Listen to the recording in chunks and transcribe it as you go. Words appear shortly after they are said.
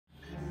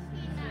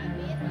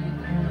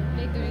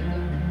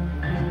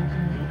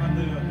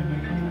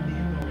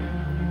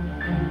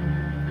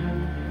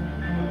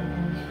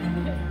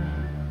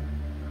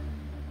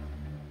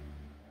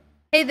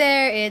Hey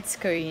there, it's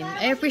Koreen.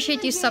 I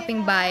appreciate you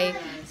stopping by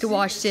to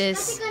watch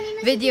this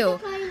video.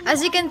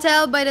 As you can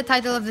tell by the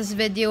title of this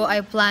video,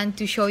 I plan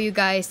to show you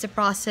guys the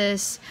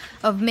process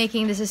of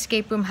making this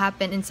escape room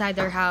happen inside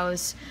our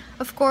house.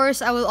 Of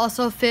course, I will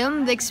also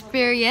film the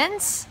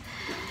experience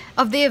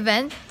of the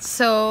event.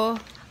 So,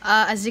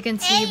 as you can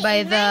see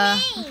by the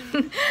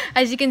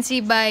as you can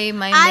see by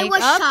my makeup, I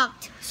was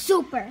shocked.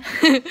 Super.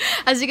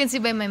 As you can see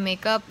by my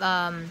makeup,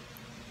 I'm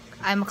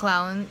a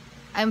clown.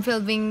 I am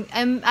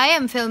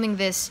filming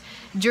this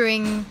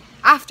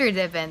after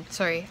the event.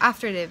 Sorry,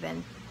 after the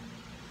event.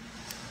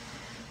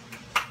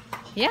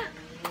 Yeah.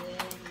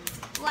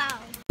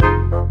 Wow.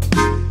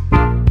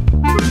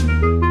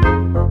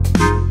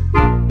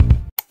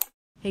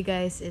 Hey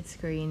guys, it's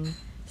Koreen.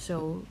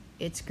 So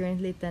it's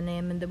currently 10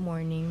 a.m. in the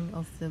morning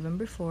of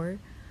November 4.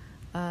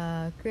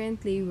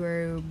 Currently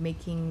we're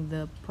making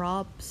the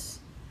props,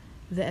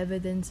 the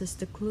evidences,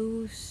 the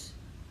clues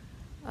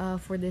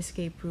for the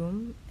escape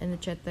room and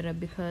etc.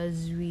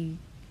 because we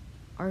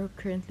are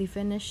currently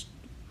finished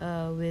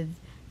with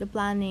the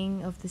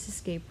planning of this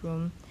escape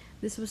room.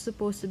 This was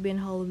supposed to be a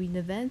Halloween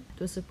event.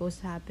 It was supposed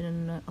to happen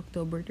on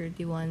October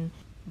 31.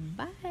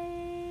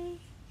 Bye!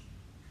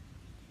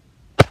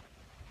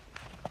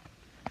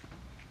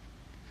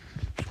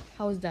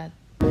 How's that?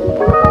 Come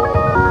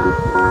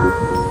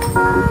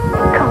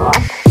on.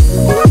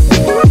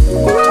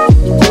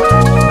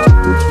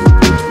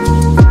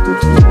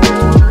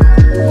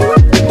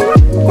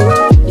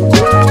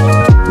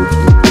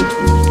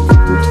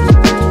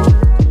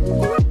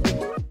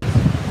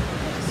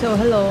 So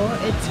hello,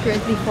 it's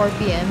currently 4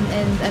 p.m.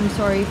 and I'm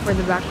sorry for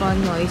the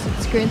background noise.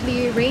 It's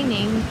currently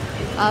raining,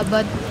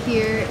 but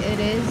here it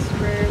is.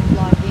 We're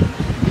vlogging.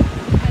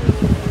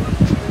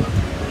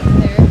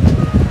 There.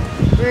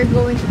 We're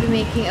going to be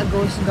making a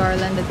ghost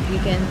garland that we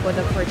can put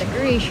up for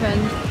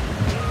decoration.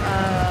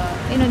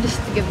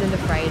 Just to give them the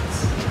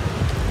frights.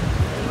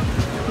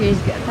 Here's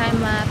a time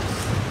lapse.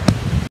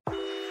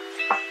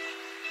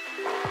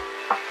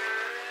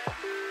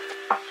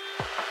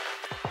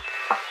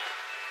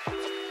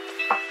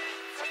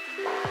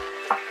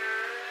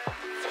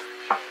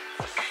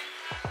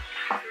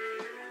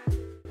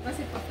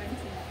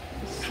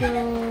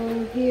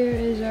 So here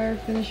is our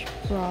finished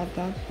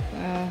product.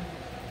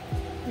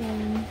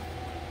 And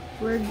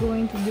we're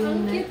going to do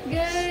next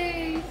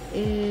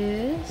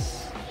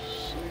is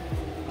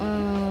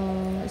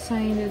a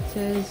sign that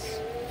says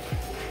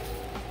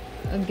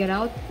 "Get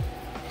out,"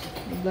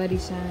 a bloody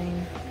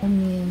sign.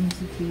 Me and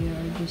Sophia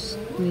are just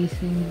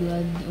placing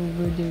blood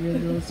over the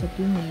riddles that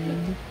we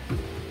made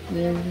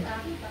with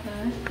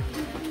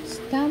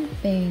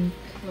stamping.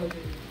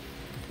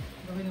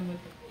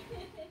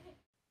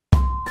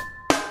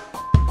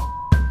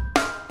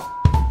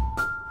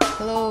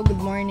 Hello, good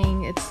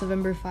morning. It's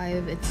November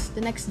 5. It's the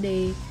next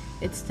day.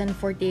 It's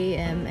 10:40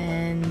 a.m.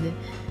 and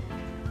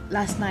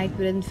last night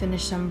we didn't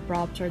finish some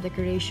props or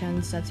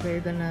decorations. That's why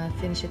we're gonna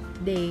finish it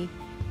today.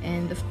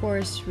 And of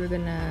course, we're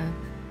gonna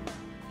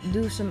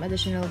do some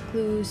additional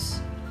clues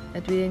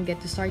that we didn't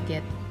get to start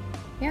yet.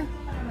 Yeah,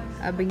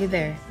 I'll bring you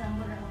there.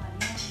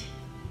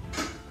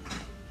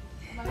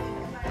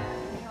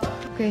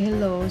 Okay,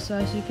 hello. So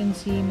as you can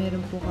see,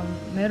 meron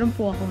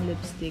po akong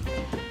lipstick.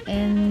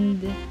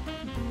 And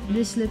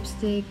this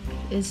lipstick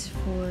is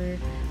for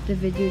the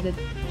video that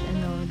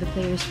the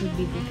players would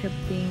be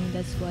decrypting.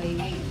 That's why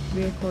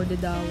we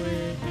recorded our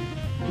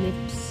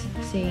lips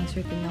saying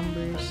certain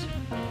numbers.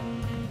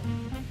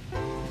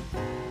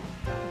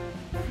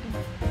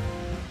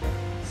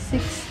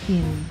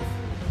 16.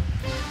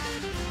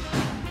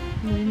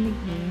 Narinig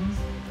mo yun?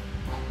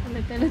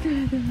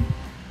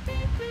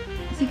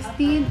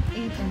 16,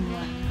 8, and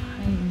 1.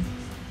 16,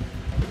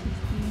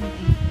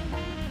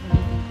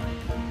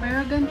 8.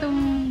 Pero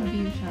gantong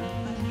view siya.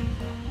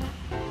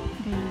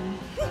 Ganyan.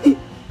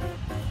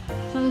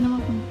 Sabi naman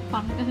kung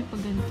pangit kasi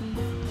pag ganito.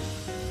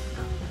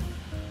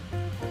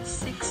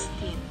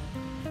 16.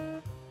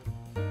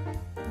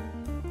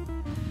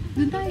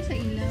 Doon tayo sa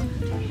ilaw.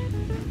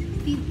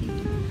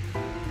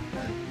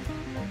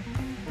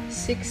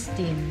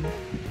 16.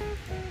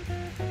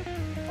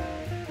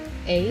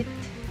 8.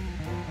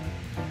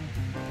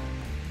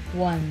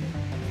 1.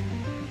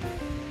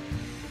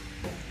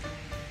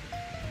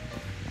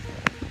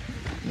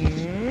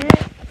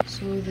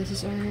 So this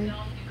is our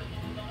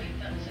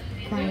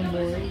crime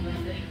board.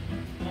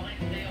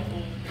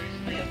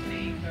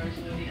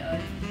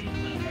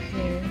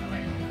 Here,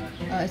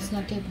 it's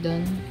not yet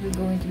done. We're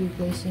going to be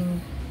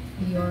placing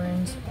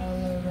yarns all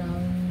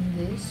around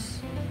this,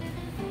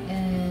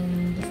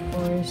 and of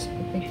course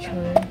a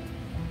picture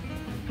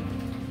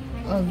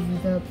of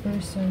the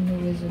person who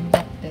was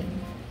abducted.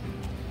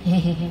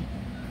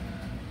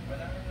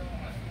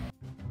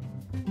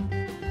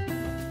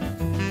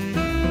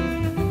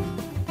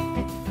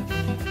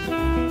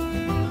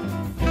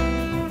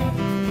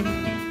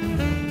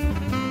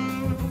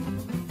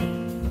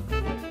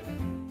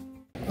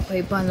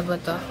 Okay, paano ba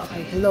to?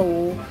 Okay,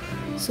 hello.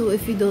 So,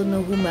 if you don't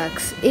know who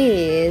Max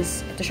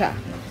is, ito siya.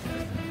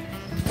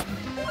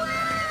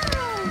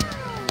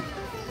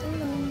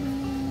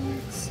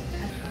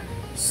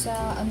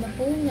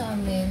 pool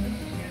namin,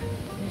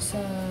 sa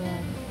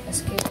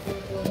escape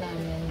pool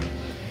namin,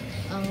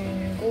 ang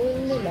goal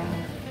nila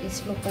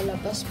is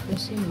mapalabas po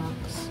si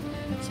Max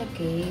sa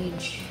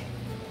cage.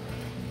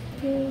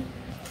 Okay.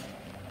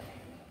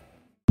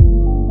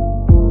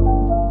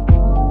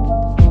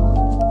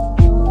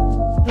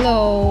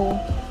 Hello!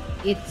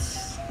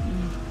 It's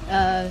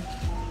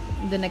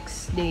the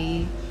next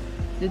day.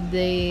 The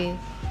day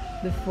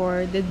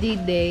before the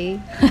D-Day.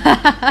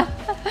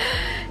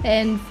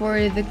 And for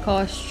the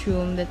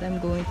costume that I'm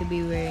going to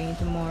be wearing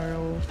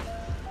tomorrow,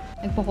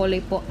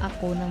 nagpakulay po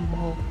ako ng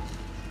buhok.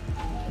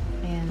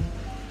 Ayan.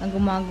 Ang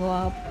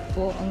gumagawa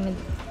po, ang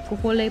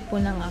nagkukulay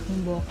po ng aking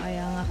buhok ay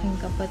ang aking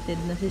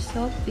kapatid na si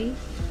Sophie.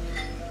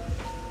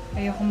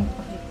 Ayoko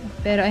magpakita.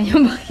 Pero ayaw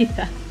niya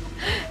makita.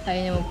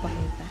 Ayaw niya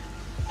magpakita.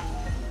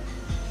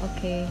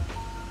 Okay.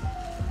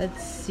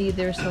 Let's see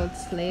the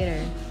results later.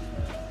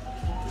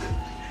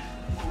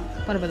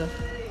 Paano ba to?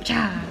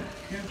 Cha!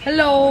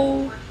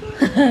 Hello!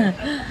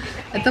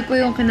 Ito po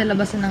yung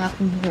kinalabasan ng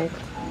aking buhok.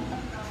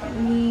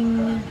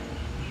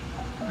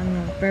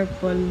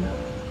 Purple.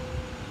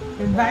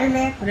 Red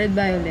violet. Red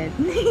violet.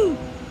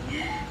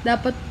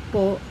 Dapat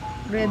po,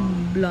 red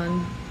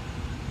blonde.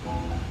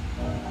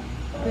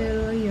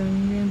 Pero ayun,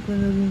 yan po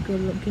naging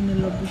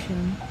kinalabas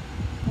yan.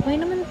 Okay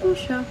naman po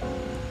siya.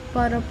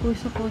 Para po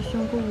sa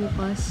costume ko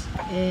bukas.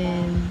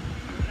 And,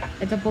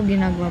 ito po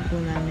ginagawa po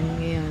namin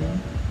ngayon.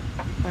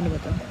 Paano ba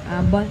to?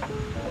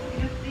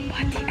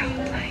 Body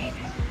outline.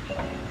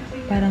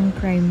 Parang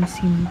crime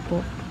scene po.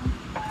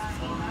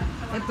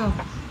 Ito.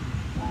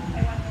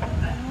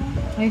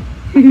 Ay.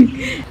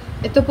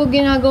 Ito po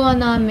ginagawa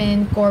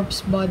namin,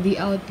 corpse body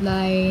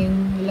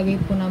outline.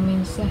 Nilagay po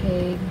namin sa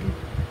head.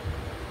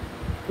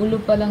 Ulo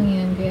pa lang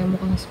yan, kaya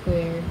mukhang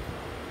square.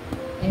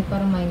 Ay,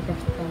 parang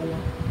Minecraft pala.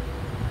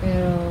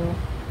 Pero,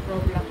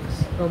 Roblox.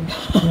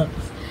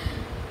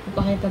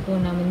 Ipakita po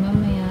namin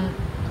mamaya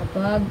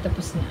kapag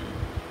tapos na.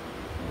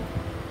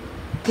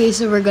 Okay,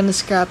 so we're gonna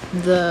scrap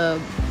the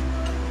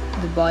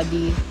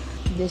body.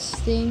 This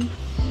thing.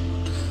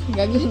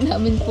 Gagawin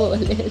namin po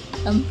ulit.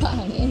 Ang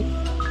pangit.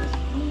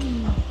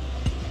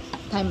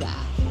 Time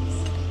lapse.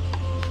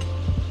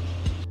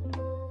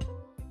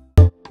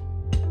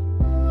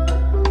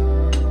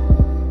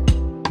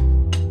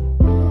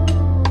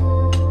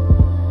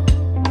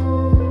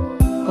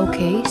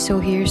 Okay,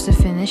 so here's the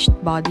finished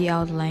body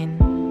outline.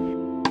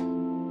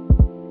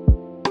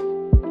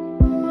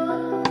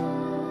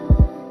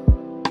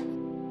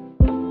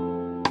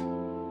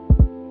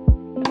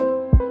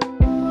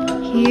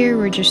 Here,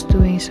 we're just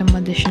doing some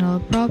additional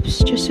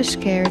props just to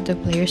scare the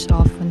players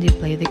off when they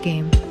play the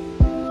game.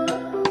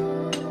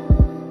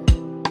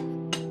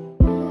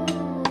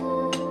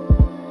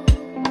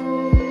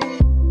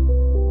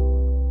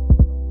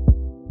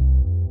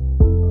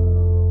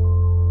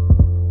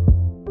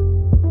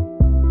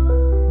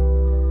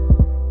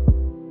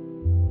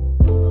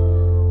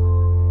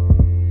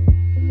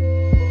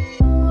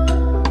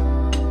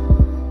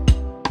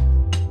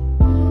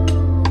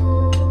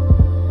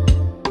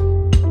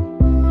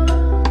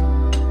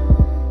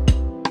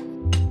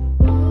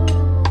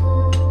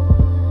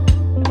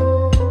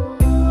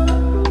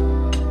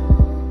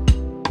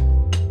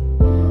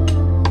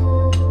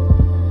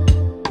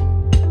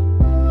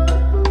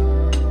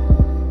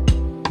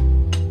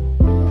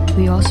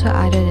 We also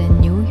added in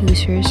new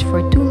users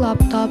for 2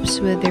 laptops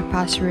with their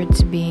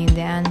passwords being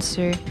the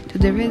answer to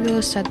the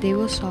riddles that they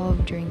will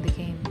solve during the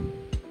game.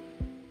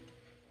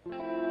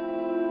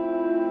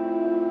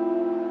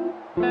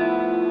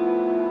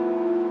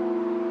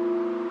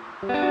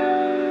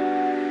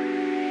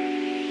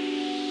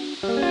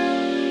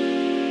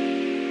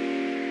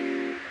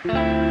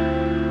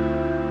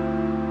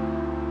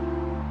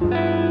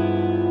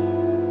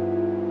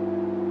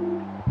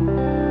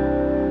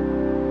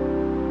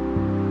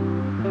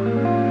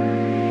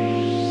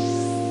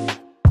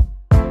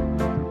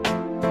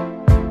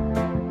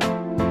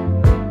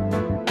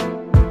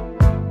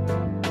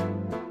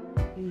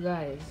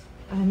 Guys,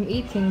 I'm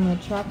eating my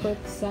chocolate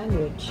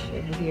sandwich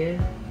over here,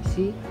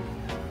 see?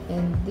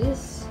 And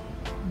this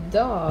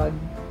dog,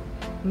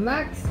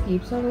 Max,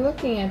 keeps on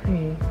looking at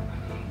me.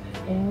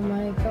 Oh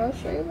my gosh,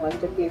 I want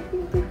to give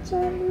him the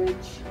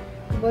sandwich,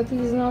 but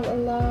he's not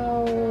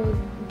allowed.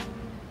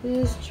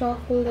 This is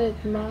chocolate,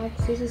 Max.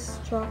 This is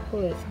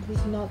chocolate. This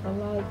is not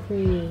allowed for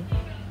you.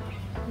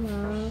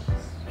 Max,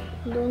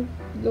 don't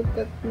look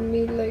at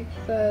me like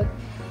that.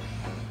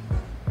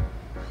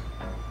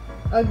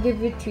 I'll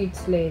give you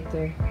treats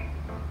later.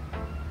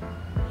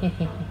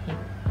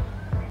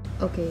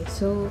 Okay,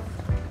 so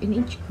in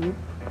each group,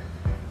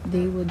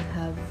 they would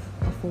have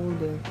a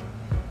folder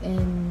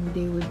and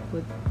they would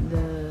put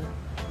the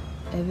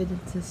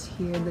evidences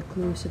here, the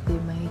clues that they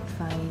might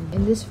find.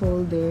 In this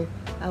folder,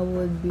 I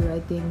would be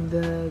writing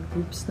the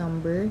group's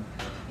number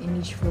in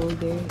each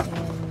folder,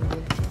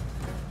 and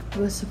it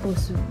was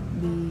supposed to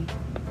be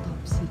top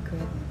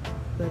secret,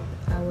 but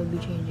I would be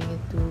changing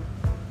it to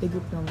the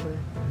group number.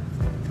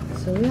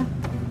 So yeah,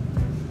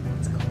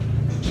 let's go.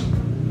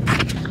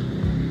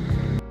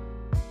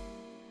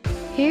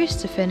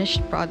 Here's the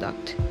finished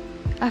product.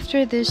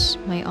 After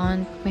this, my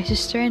aunt, my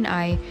sister, and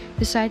I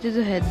decided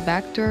to head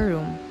back to our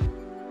room.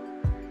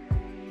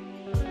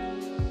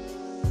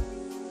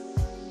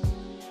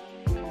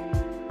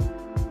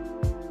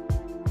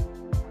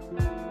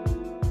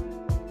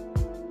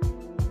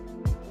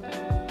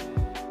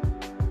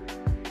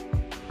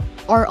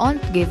 Our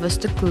aunt gave us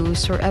the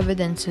clues or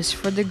evidences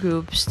for the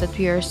groups that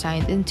we are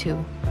assigned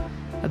into.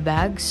 A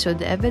bag so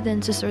the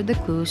evidences or the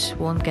clues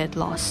won't get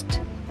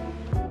lost.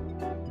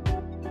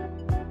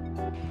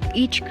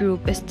 Each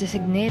group is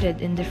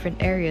designated in different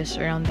areas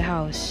around the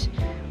house,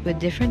 with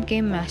different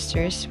game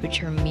masters,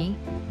 which are me,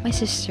 my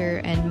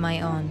sister, and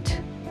my aunt.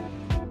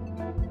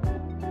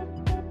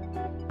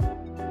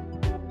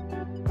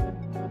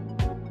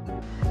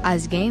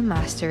 As game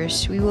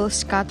masters, we will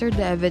scatter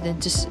the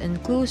evidences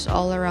and clues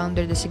all around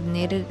their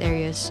designated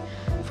areas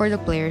for the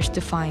players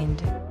to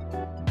find.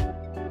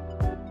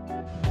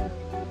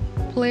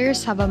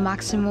 Players have a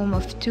maximum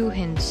of 2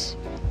 hints.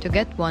 To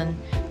get one,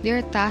 they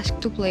are tasked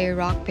to play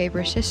rock,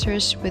 paper,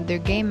 scissors with their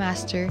game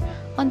master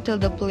until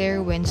the player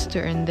wins to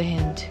earn the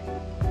hint.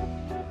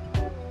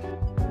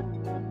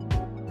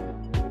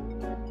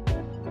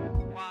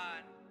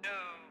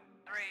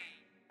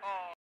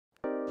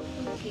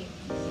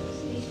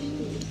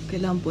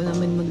 Kailangan po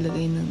namin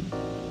maglagay ng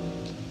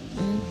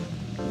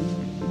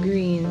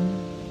green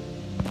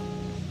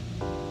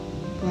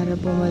para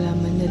po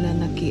malaman nila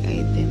na key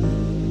item.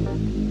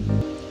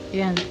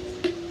 Yan.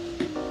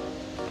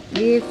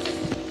 Lift.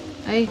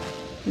 Ay,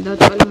 dapat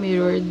pala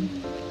mirrored.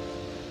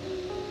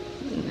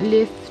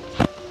 Lift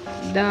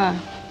the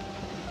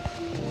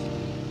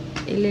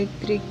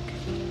electric.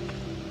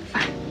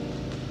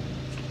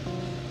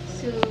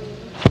 So,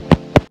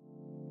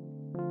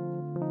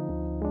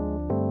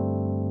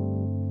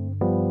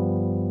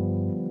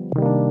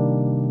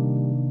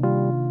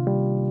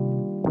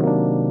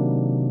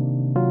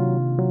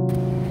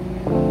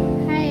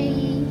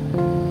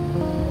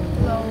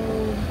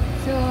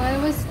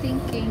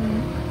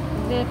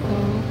 ito,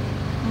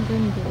 ang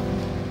ganda.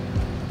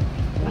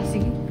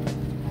 Sige.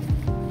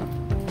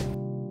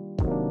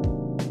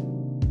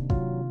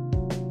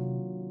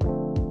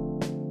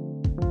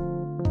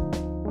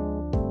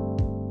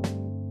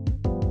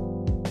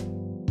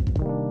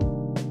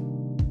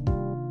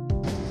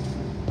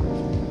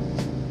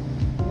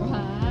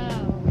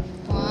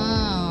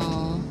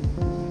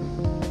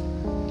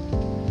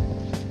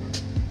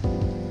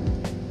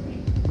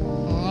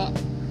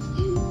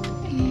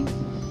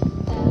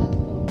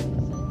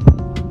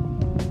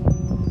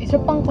 Isa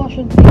pang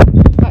caution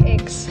tape,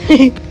 pa-X.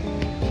 May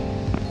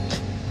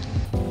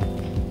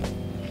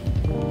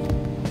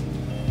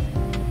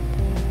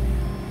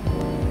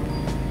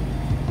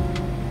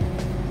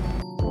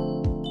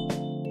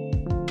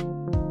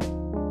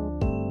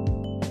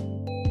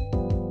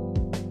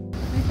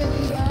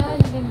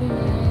kalian, ganda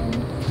yan.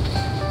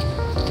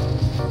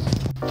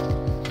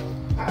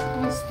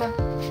 Kamusta?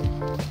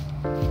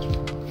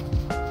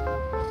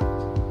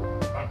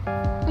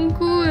 Ang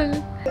cool!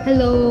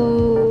 Hello!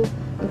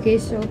 Okay,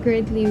 so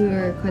currently we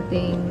are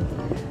cutting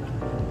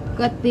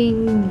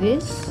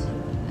this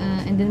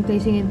and then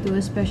placing it into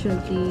a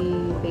specialty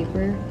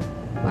paper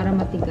para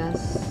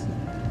matigas.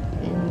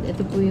 And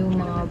ito po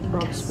yung mga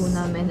props po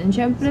namin. And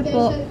syempre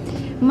po,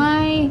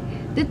 may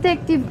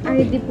detective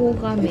ID po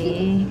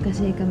kami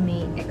kasi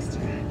kami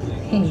extra.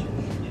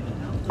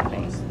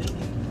 Okay.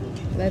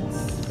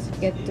 Let's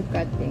get to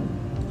cutting.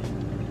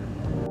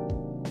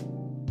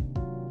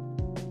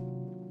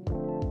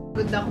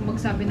 Good ako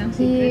magsabi ng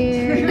secret.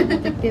 Here,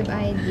 detective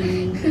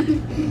ID.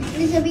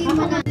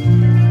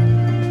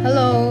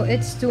 Hello,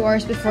 it's 2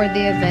 hours before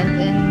the event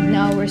and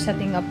now we're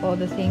setting up all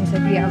the things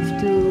that we have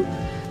to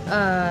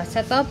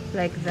set up,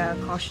 like the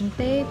caution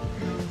tape,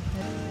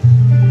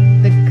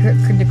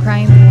 the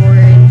crime board,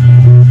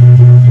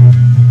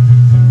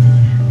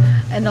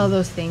 and all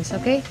those things,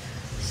 okay?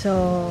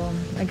 So,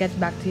 I'll get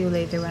back to you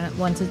later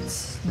once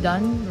it's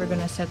done. We're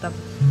gonna set up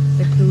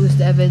the clues,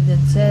 the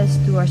evidences,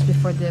 2 hours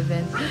before the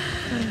event.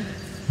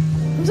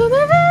 I'm so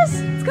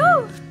nervous! Let's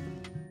go!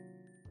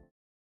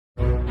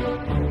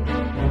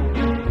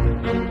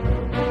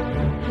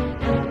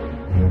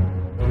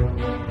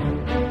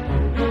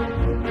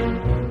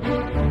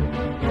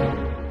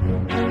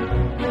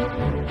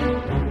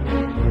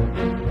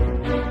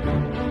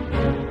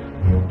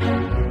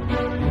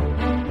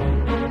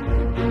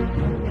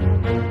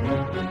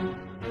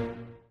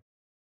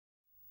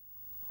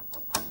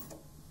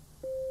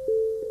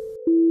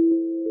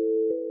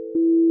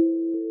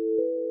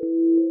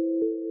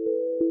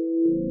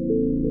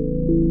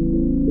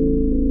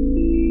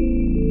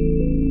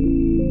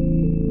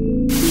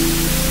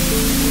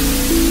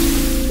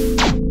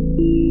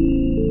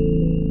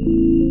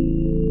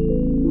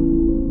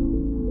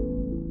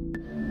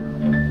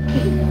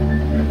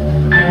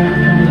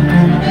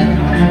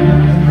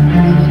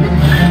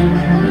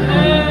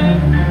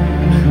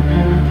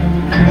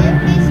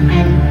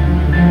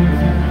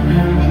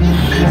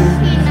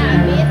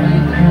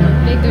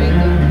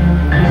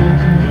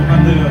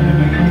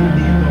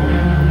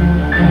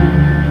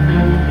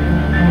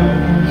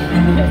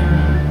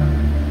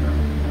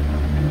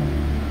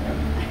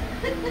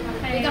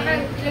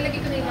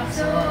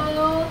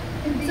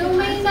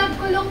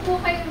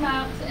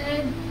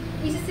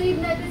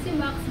 i-save natin si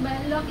Max by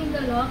unlocking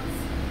the locks.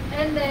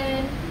 And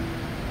then,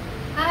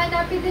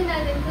 hahanapin din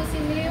natin kung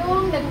sino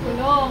yung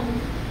nagkulong.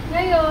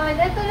 Ngayon,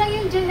 ito lang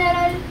yung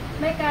general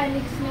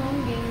mechanics ng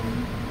game.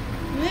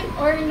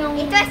 Or nung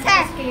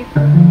escape.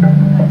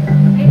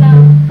 Wait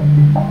lang.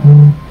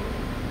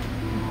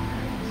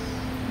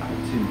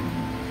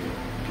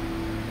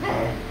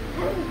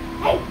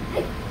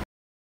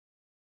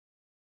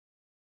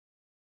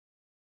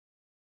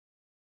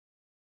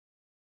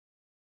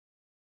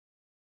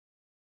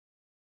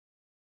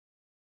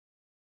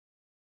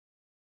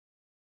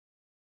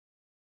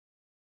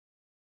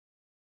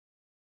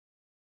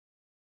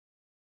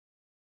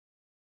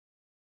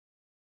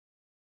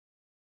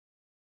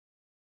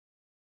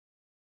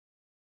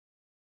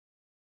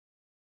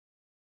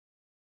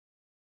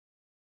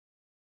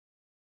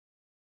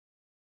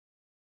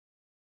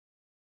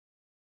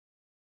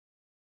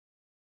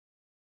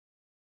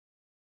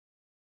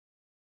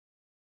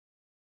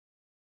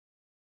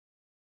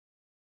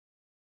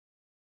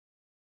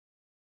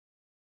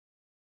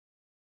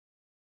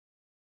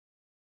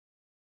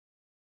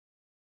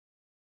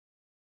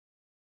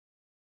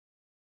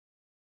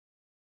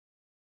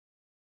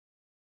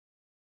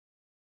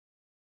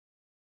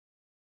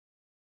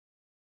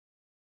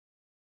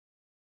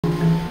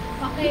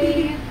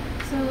 Okay,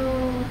 so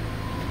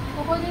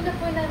kukunin na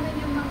po namin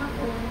yung mga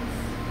phones.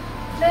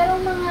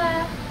 Merong mga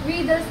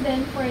riddles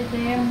din for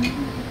them.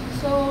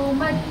 So,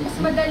 mas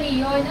madali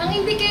yun. Ang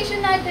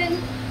indication natin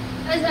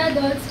as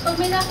adults,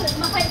 pag may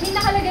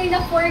nakalagay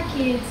na 4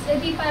 kids,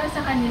 edi para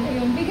sa kanila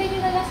yun. Bigyan nyo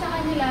na lang sa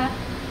kanila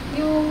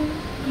yung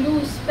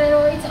clues.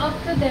 Pero it's up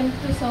to them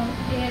to solve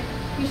it.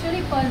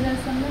 Usually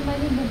puzzles lang naman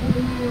yung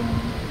bubuo yung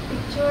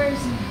pictures.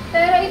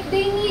 Pero if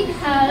they need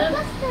help,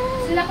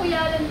 sila Kuya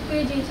Alan,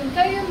 Kuya Jason,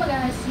 kayo yung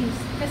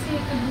mag-assist. Kasi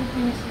kagrupo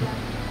nyo sila.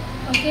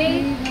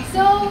 Okay?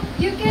 So,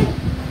 you can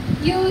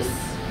use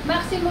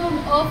maximum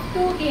of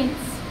 2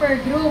 hints per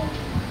group.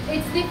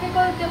 It's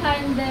difficult to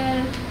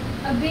handle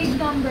a big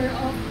number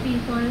of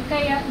people.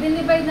 Kaya,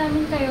 dinivide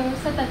namin kayo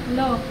sa 3.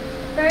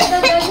 Pero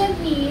that doesn't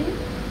mean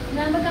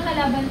na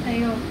magkakalaban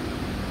kayo.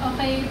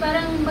 Okay?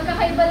 Parang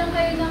magkakaiba lang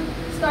kayo ng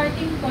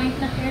starting point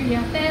ng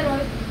area.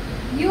 Pero,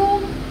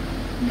 yung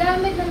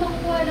gamit na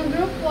makukuha ng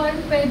group 1,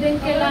 pwedeng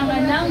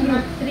kailangan ng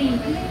group 3.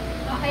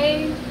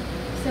 Okay?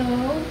 So,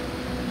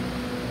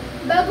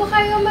 bago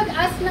kayo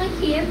mag-ask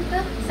ng hint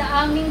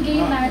sa aming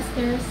Game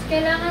Masters,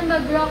 kailangan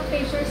mag-rock,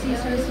 paper,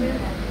 scissors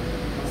muna.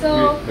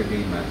 So, the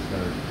Game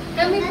Master.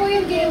 kami po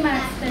yung Game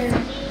Master.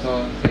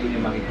 So, sa inyo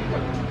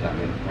makikipag sa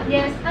akin.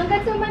 Yes,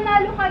 hanggat sa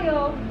manalo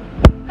kayo,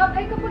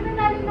 kapag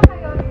nanalo na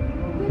kayo,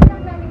 doon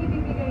lang namin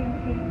ibibigay yung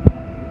hint.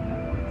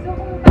 So,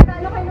 kung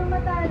matalo kayo ng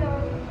matalo,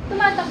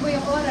 tumatakbo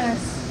yung oras.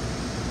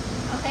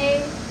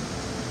 Okay?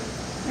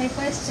 May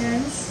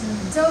questions?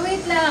 So,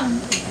 wait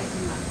lang.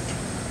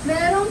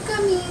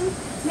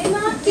 May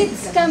mga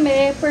kids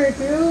kami per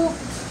group.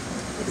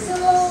 So,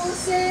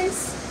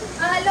 since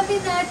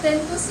alamin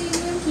natin kung sino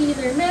yung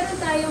killer, meron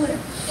tayong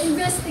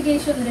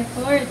investigation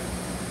report.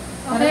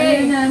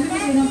 Okay?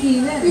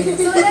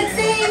 So, let's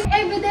say,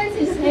 evidence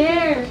is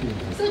here.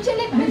 So,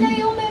 chinek mo na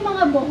yung may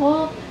mga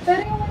buhok.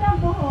 Pero yung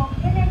walang buhok,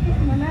 inekis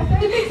mo na. So,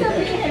 ibig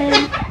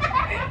sabihin,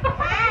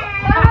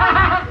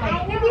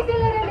 hindi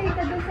sila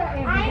related dun sa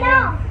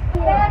evidence.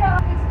 Pero,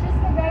 it's just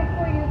a guide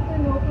for you to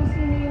know kung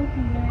sino yung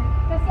killer.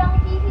 Kasi ang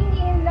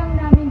hihingiin lang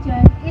namin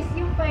dyan is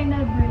yung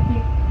final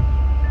verdict.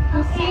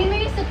 Kung sino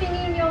yung sa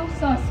tingin yung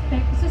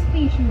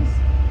suspicious.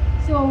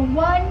 So,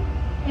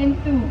 1 and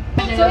 2.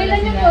 So, ilan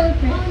yung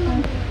culprit?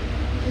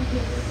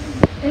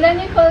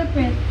 Ilan yung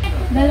culprit?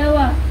 2.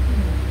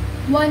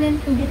 1 and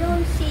 2.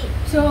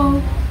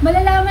 So,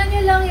 malalaman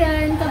nyo lang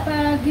yan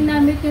kapag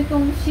ginamit nyo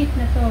tong sheet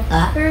na to.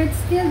 Pero it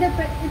still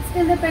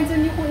depends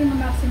on you kung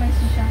i-maximize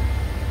nyo siya.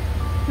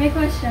 May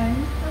question?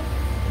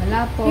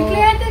 Wala po. Yung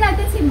kliyente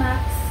natin si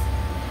Max,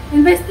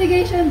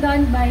 investigation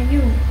done by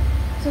you.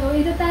 So,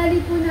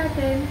 itatali po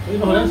natin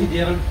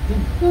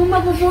kung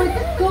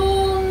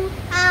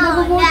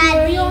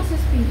mabubuti yung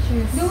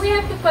suspicious. Do we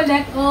have to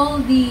collect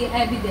all the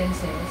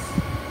evidences?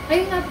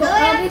 Ayun nga po, Do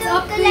we have it's to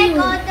up to collect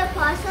you. all the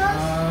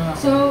puzzles?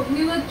 So,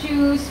 we will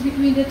choose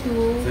between the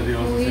two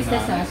who is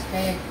the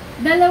suspect.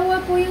 2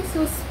 po yung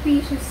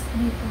suspicious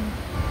dito.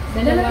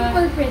 Dalawa. Dalawang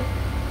culprit.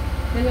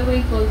 Dalawa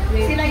yung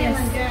culprit. Sila yung Yes.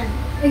 nandyan.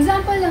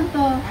 Example lang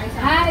to.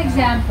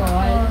 Example.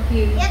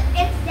 Okay. Yep,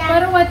 it's that.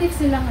 Pero what if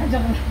sila nga?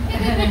 Joke lang.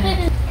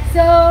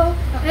 So,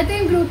 ito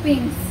yung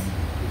groupings.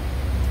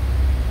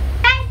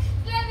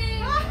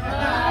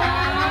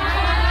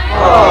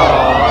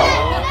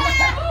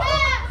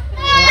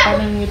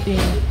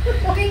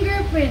 Booking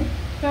grouping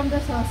from the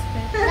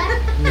suspect.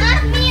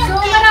 So,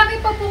 marami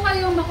pa po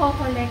kayong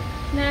makokollect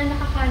na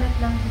nakakalat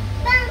lang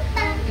dito.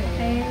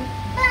 Okay?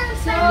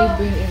 So,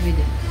 Bring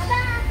evidence.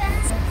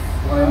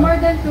 or more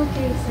than 2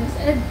 cases.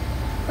 And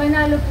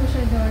panalo po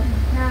siya doon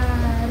na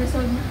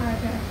resolve na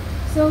kagad.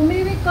 So,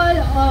 may we call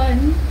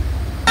on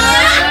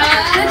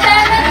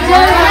Lieutenant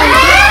General.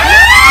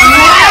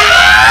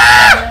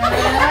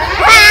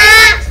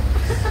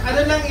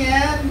 Ano lang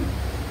yan?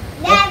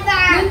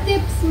 Never. Yung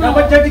tips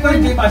Dapat dyan ikaw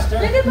yung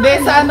pastor. Hindi,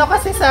 sa ano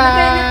kasi sa...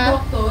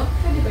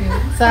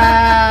 Sa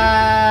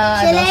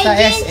sa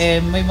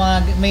SM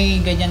may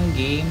ganyang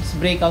games,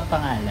 Breakout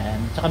pangalan,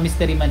 tsaka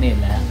Mystery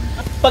Manila.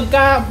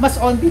 Pagka mas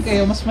onti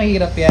kayo, mas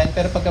mahirap 'yan,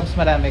 pero pagka mas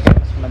marami kayo,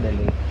 mas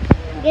madali.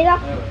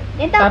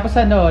 Tapos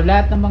ano,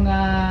 lahat ng mga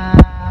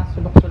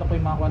sulok-sulok ko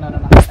yung mga kuha na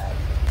nakataas.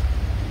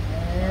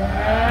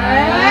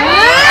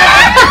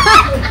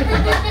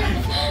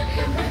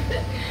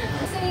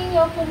 Sa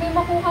inyo, kung may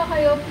makuha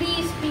kayo,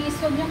 please,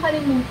 huwag niyong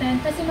kalimutan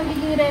kasi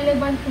magiging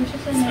relevant po siya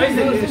sa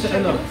next.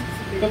 Ano?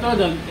 Ikaw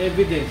doon,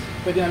 evidence.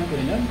 Pwede namin ko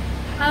rin yun?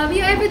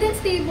 Yung evidence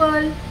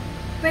table,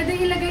 pwede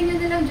ilagay nyo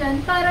na lang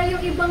dyan para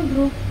yung ibang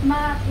group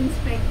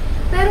ma-inspect.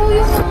 Pero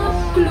yung mga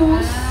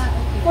clues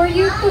for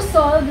you to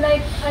solve,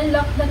 like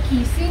unlock the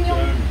keys, yun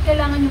yung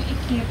kailangan yung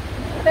i-keep.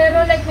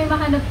 Pero like may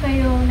mahanap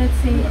kayo, let's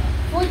say,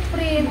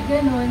 footprint,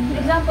 ganun.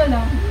 Example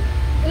lang,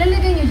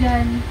 ilalagay nyo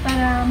dyan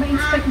para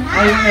ma-inspect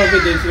na. Yung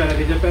evidence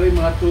ilalagay dyan, pero yung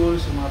mga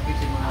tools, yung mga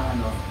kits, yung mga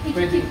ano,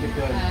 pwede i-keep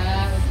yun.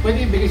 Pwede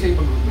ibigay sa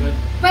ibang group yun.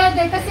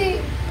 Pwede, kasi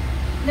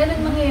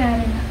ganun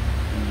mangyayari na.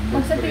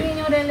 Pag sa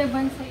tingin yung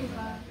relevant sa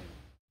iba.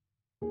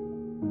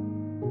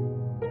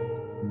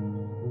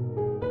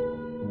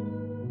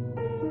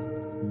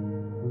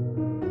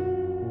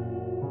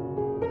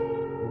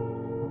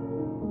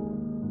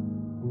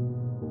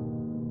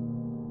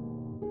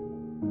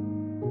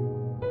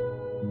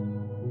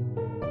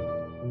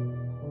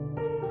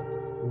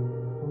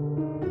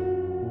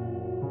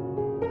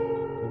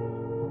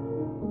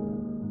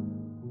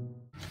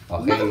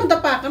 Okay. Baka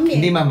madapa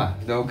kami. Hindi mama,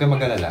 huwag ka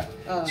mag-alala.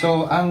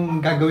 So,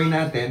 ang gagawin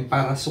natin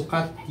para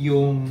sukat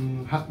yung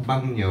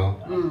hakbang nyo,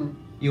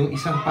 yung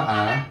isang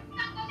paa,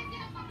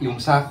 yung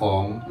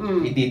sakong,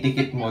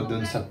 ididikit mo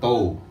dun sa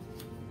toe.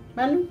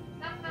 Paano?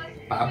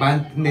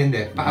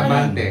 Hindi.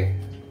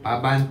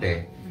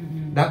 Paabante.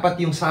 Dapat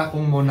yung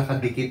sakong mo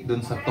nakadikit dun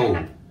sa toe.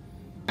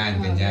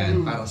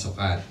 Ganyan, para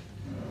sukat.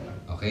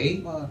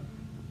 Okay?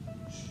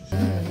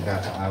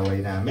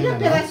 Kakaaway namin. Ilang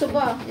piraso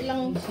ba?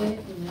 Ilang...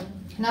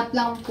 Hanap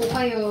lang po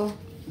kayo.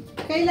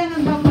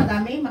 Kailangan bang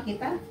madami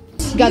makita?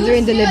 Gather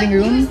in the living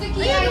room. Use the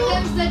key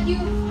items that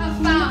you have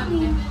found.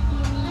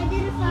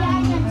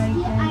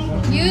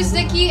 Use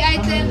the key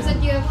items that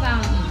you have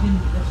found.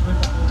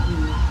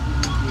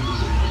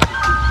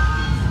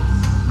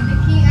 The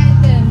key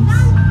items.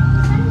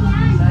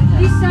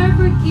 These are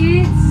for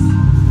kids.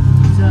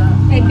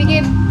 Ay,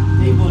 bigay.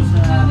 Table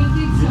sa... May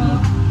kids, oh.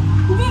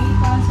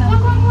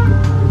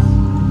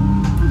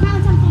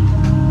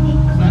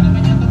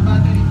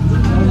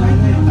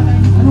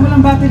 Ano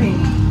walang battery?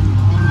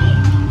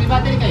 May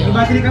battery kayo? May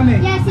battery kami.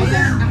 Yes, yes.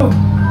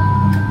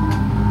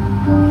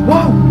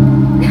 Wow!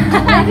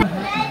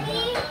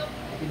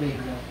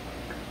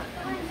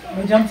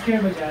 May jump scare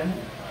ba dyan?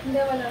 Hindi,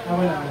 wala.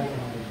 Wala.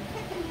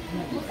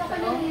 Buksan ka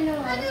ng ilaw.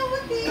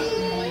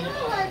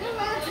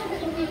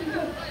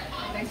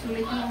 Ay,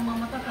 sulit mo ang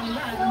mga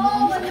matatanda.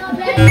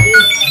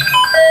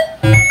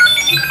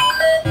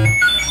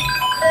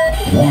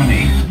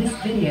 Warning. This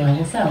video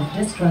will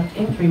self-destruct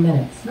in 3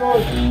 minutes.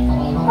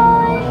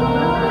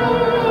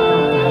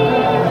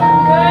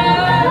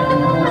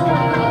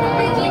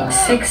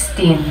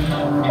 16.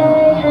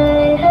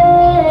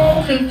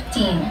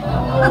 15.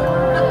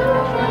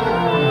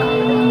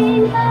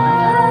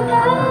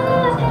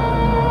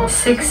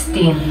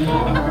 16.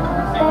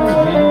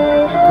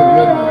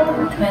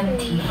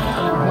 20.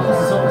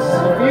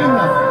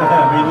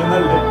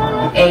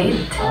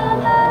 8.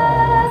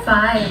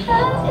 5.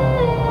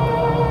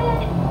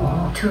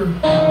 2. 1.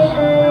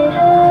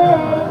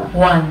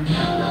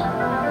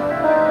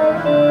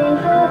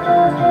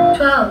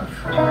 12.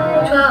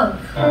 12.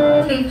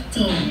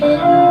 15.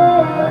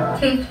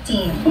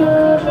 15.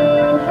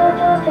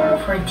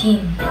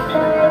 14.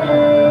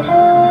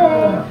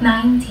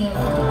 19.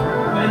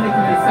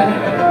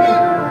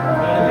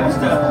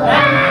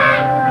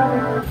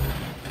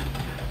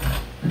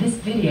 This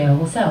video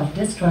will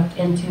self-destruct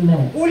in 2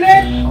 minutes.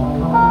 Ulit!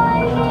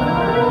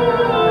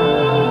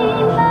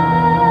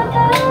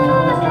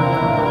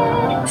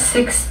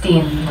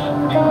 16.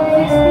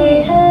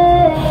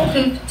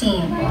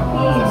 15.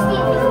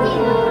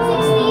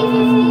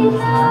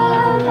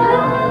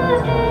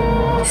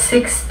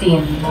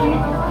 16.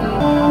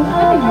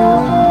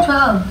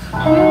 12.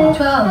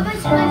 12.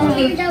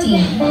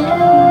 15.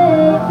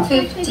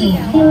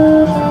 15.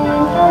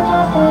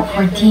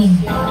 14.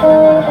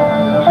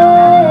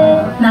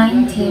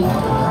 19.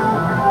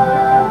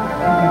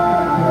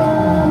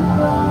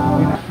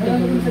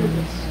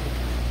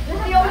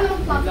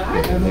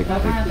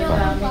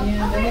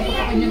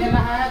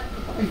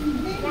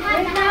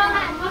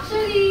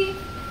 Actually,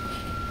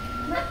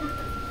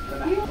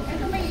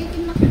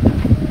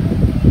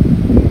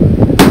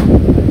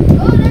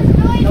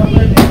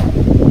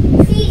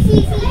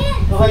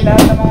 Okay,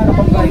 lahat ng mga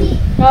nakapagay.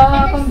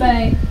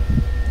 pambay.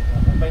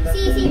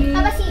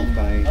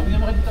 Sabi niya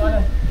mo dito ka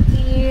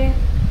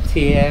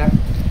Siya.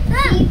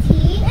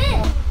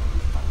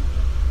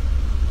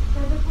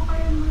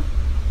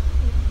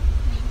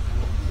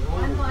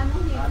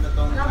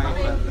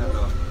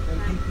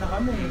 na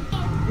kami.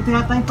 Ito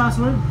yata yung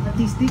password.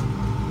 Artistic.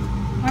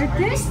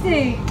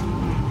 Artistic.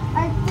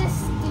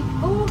 Artistic.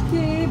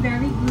 Okay,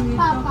 very good.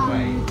 Papa.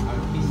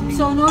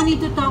 So, no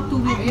need to talk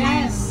to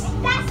witness.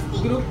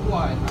 Group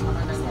 1.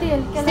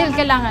 Still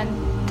kailangan.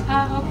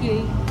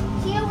 Okay.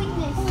 She a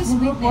witness. Who is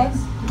witness?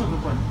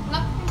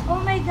 Oh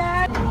my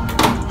God.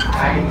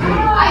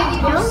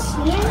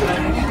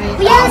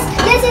 Yes.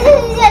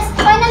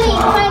 Finally,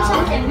 we found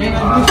something. We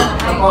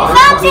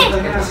found it.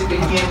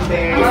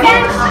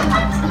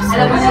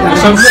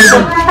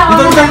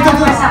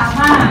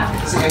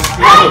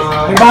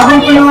 May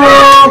bagong clue!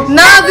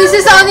 No, this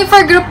is only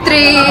for group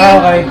 3.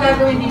 Okay.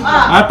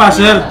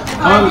 Puzzle.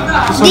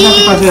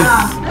 This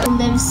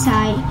left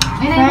side.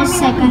 First,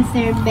 second,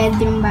 third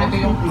bedroom,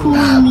 bathroom.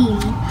 Cooling.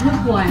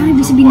 Ano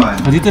ibig sabihin?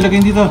 Dito,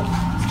 lagyan dito.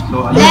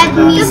 Let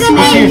me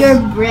smell your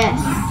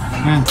breath.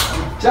 Yan.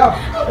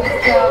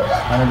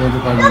 Ano dito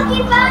pa rin? Look,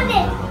 you found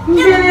it.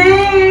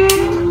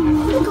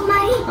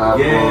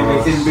 Yeah, may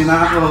silbi na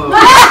ako.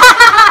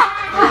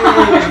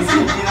 May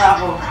silbi na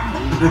ako.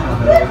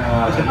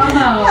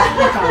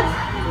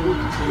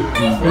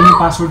 Yan yung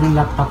password ng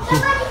laptop ko.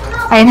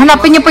 Ayun,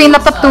 hanapin niyo po yung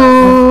laptop to.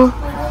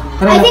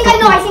 I think I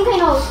know.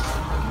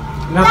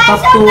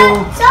 Laptop to.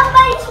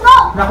 Somebody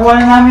smoke.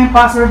 Nakuha na namin yung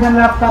password ng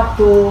laptop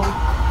to.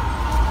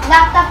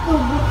 Laptop to.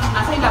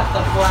 Asa yung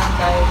laptop ko ang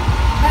kayo?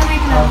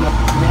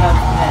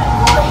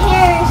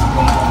 Here's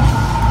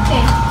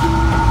okay.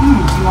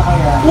 Sino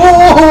kaya?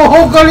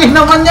 Oo! Galing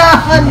naman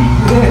yan!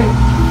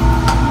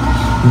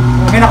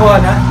 May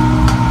nakuha na?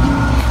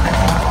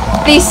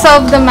 Please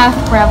solve the math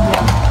problem.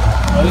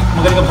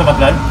 Magaling ka ba sa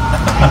matlan?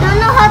 I don't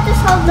know how to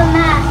solve the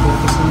math.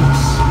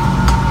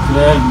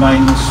 12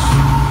 minus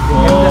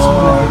 4.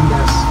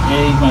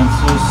 8 minus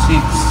 6.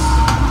 6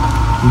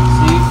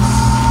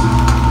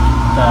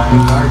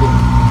 times 7.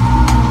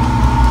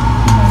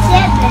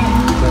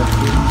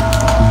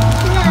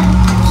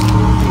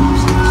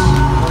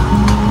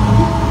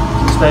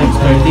 6 times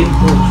 13.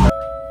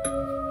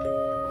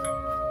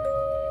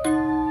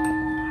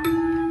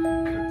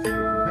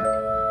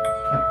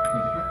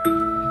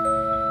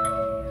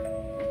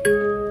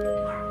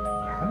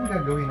 Anong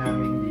gagawin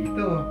namin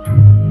dito?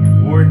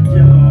 Word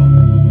yan, oh.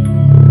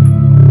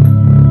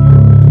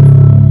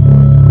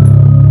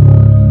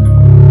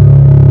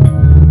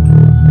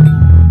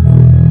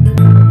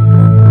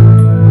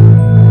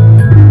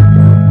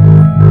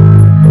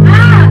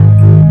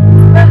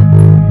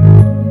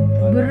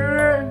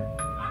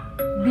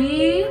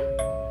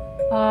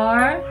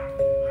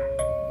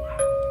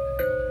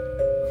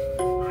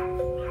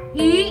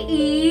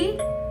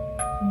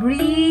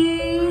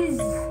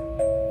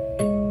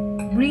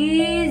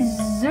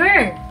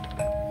 Breezer.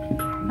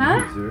 Ha?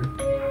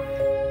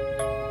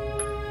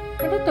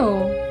 Ano to?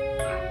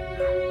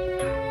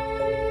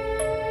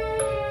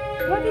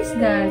 What is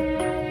that?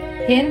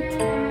 Hint?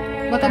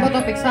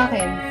 Bata-bata pick sa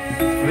akin.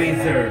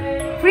 Freezer.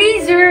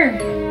 Freezer.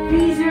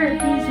 Freezer.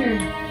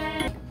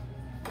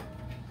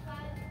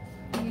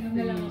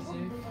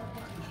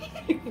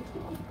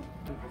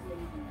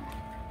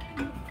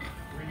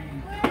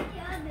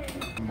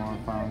 More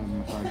pound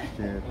massage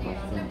chair plus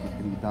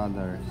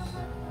 $23.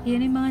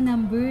 Yan yung mga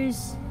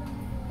numbers.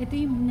 Ito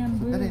yung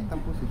number.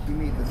 Tapos she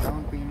made the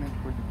down payment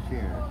for the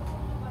chair.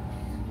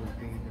 And we'll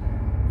pay the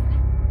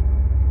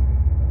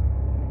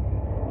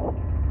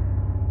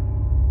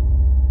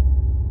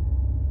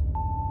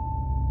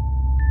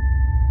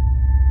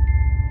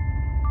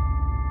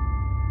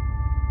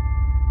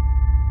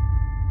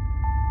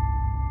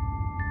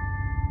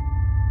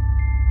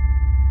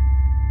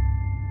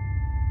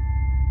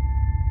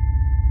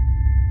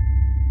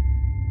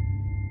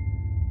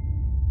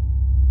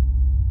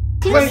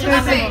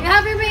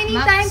Happy rainy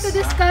time to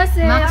discuss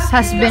it. Max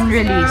has been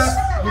released.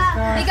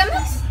 Ika,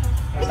 Max.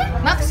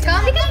 Max,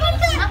 come.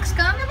 Max,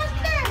 come.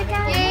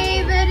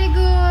 Yay, very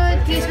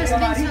good. Case has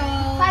been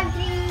solved.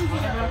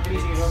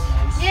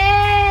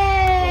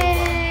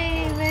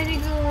 Yay, very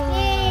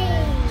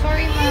good.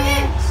 Sorry,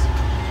 Max.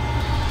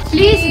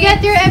 Please get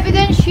your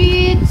evidence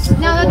sheets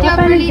now that you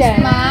have released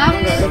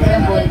Max.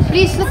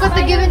 Please look at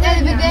the given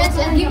evidence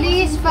and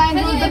please find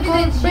who the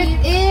culprit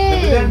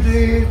is.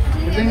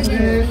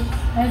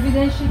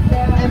 Evidence sheet.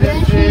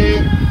 Evidence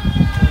sheet.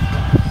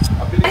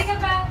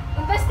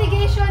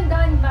 Investigation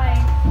done by.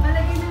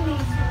 Malagay ng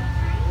name.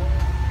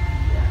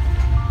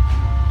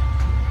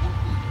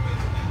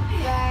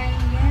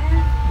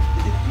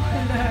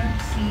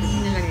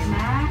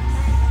 Max.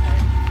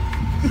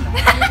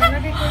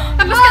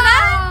 Tapos ka na?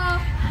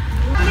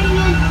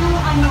 Ganyan yung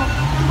ano,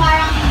 yung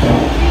parang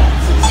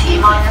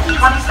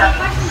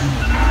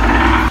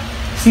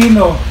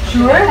Sino?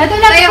 Sure? Ito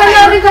na,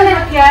 panoorin ko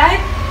na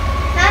yan.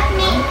 not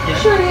me.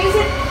 Sure, is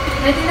it?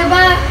 Ready na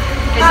ba?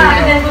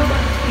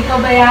 Ikaw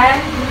ba yan?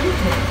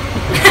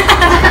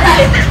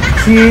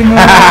 Sino?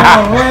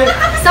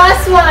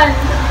 Sauce one.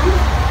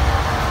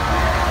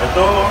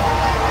 Ito.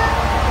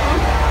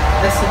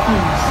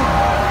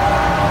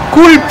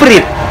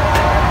 Culprit!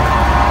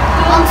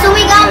 Huwag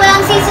sumigaw,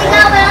 walang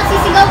sisigaw,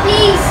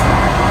 please.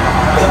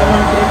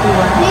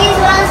 Please,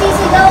 walang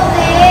sisigaw,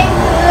 okay?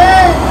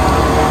 Good.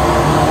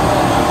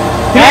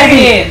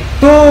 3,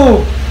 2,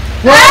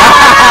 1.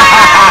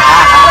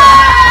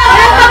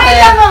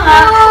 Pakita mo nga.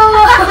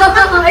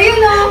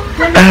 Ayun o.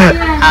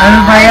 Ano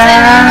ba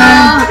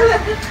yan?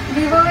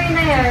 Giveaway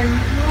na yan.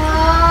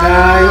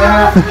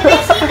 Daya.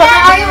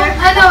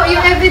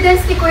 Yung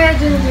evidence ni Kuya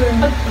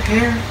Junjun.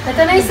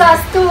 Ito na yung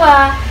sauce 2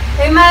 ah.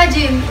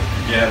 Imagine.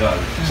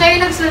 Gerald. Siya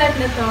yung nagsulat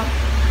nito.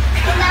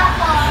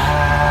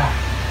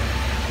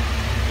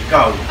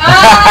 Ikaw.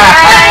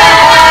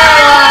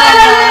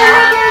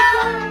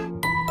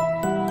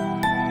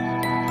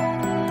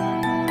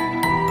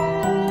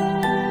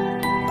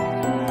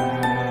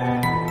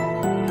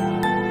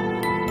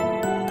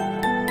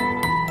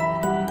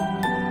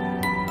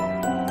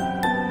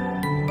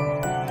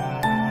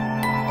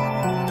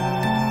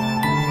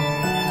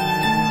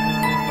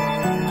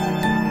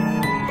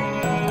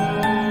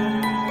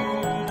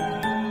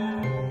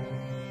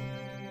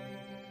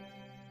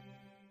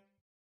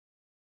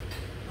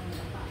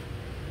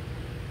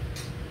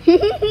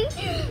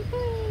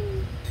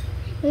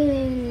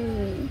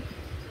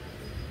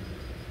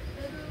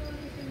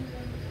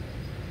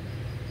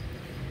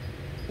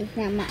 Is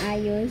na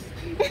maayos.